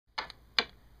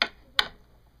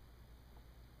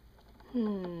La,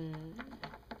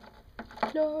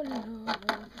 la, la.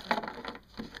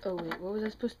 Oh wait, what was I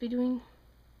supposed to be doing?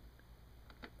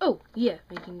 Oh yeah,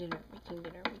 making dinner.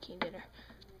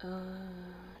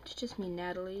 It's just me and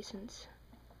Natalie since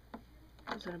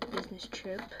I was on a business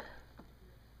trip.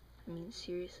 I mean,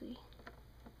 seriously.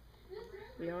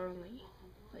 We are only,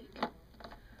 like,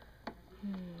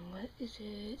 what is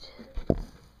it?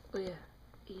 Oh yeah,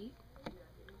 eat.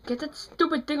 Get that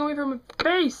stupid thing away from my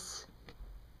face!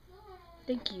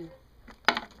 Thank you.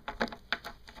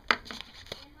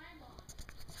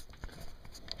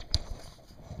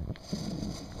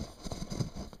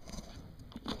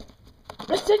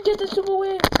 I said get this thing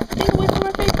away from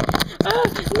my face!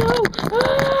 No!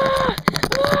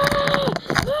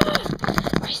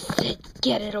 I said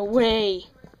get it away!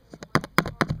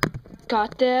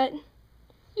 Got that?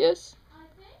 Yes?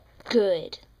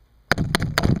 Good.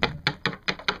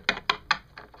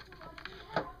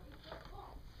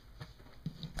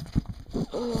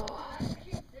 Oh,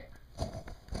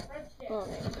 oh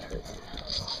man, it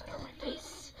hurts. On my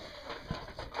face.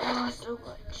 Oh, so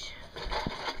much.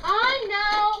 I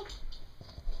know!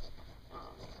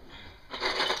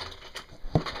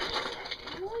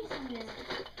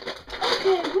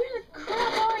 Okay, where the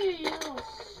crap are you, you little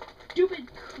stupid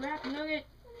crap nugget?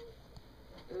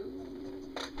 What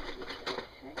the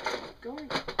heck is going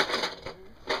on?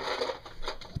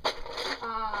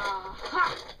 Aha!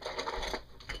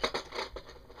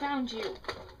 Found you.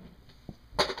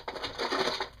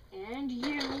 And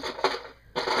you.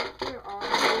 Where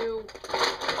are you?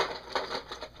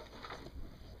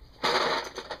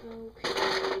 Okay,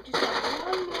 just got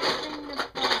one more thing to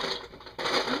find. You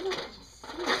don't even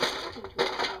see me talking to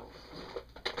it now.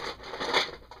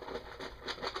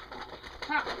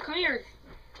 Ha! Come here!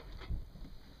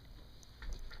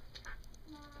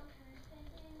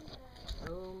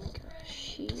 Oh my gosh,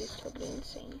 she is totally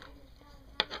insane.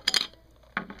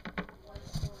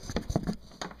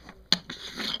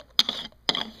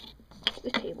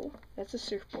 The table. That's a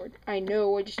surfboard. I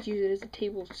know, I just use it as a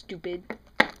table, stupid.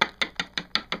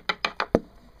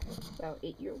 Wow,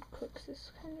 8-year-old cooks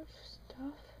this kind of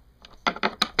stuff.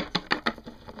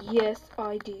 Yes,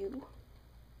 I do.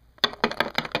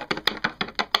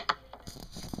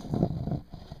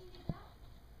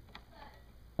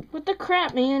 What the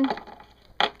crap, man?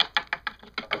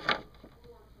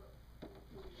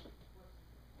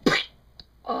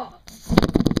 Oh.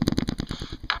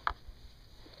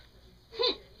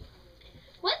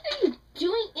 What are you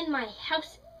doing in my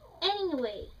house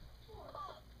anyway?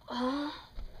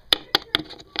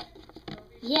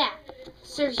 Yeah,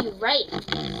 serves you right,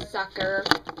 sucker.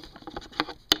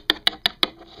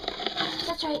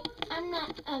 That's right, I'm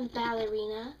not a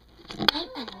ballerina. I'm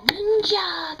a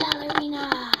ninja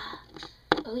ballerina.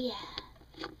 Oh yeah.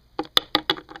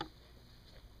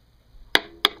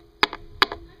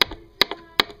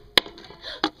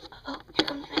 Oh, here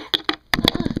comes Matt.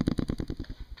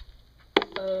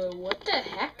 What the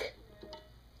heck?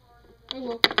 Oh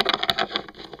well.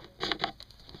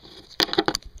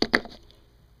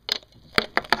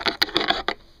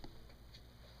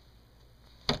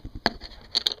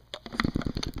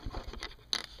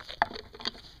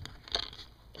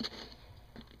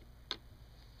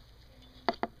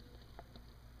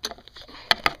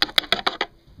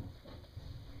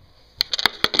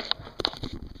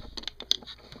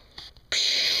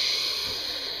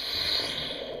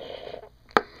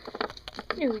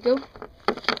 Here we go.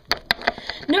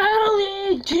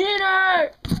 Natalie,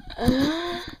 dinner!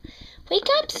 Wake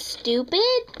up, stupid.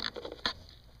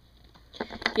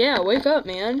 Yeah, wake up,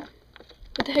 man.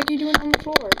 What the heck are you doing on the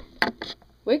floor?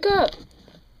 Wake up!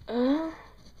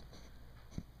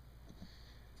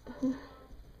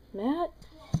 Matt?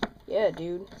 Yeah,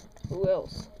 dude. Who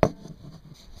else?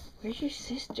 Where's your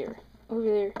sister? Over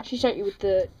there. She shot you with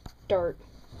the dart.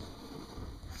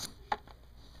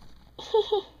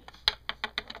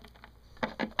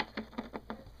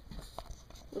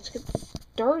 Let's get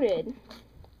started.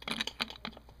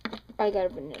 I got a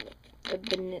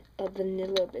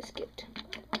vanilla biscuit.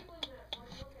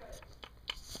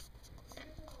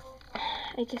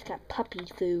 I just got puppy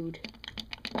food.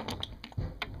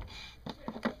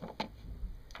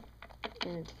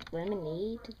 And it's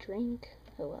lemonade to drink.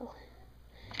 Oh well.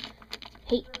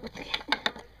 Hey,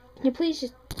 can you please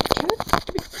just turn the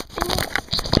stupid thing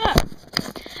off?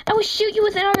 I will shoot you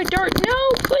with another dart.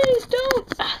 No, please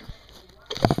don't.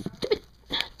 Stupid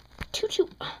choo-choo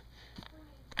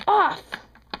off.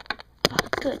 Oh,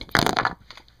 good.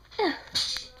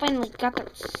 Finally got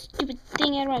that stupid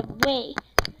thing out of my way.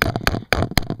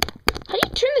 How do you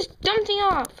turn this dumb thing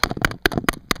off?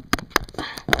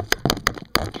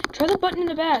 Try the button in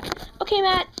the back. Okay,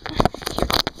 Matt.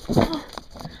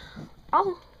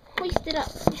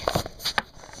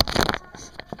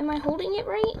 Am I holding it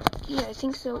right? Yeah, I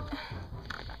think so.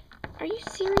 Are you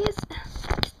serious?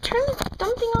 Just turn the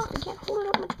dumb thing off. I can't hold it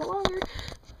up much longer.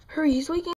 Hurry, he's leaking.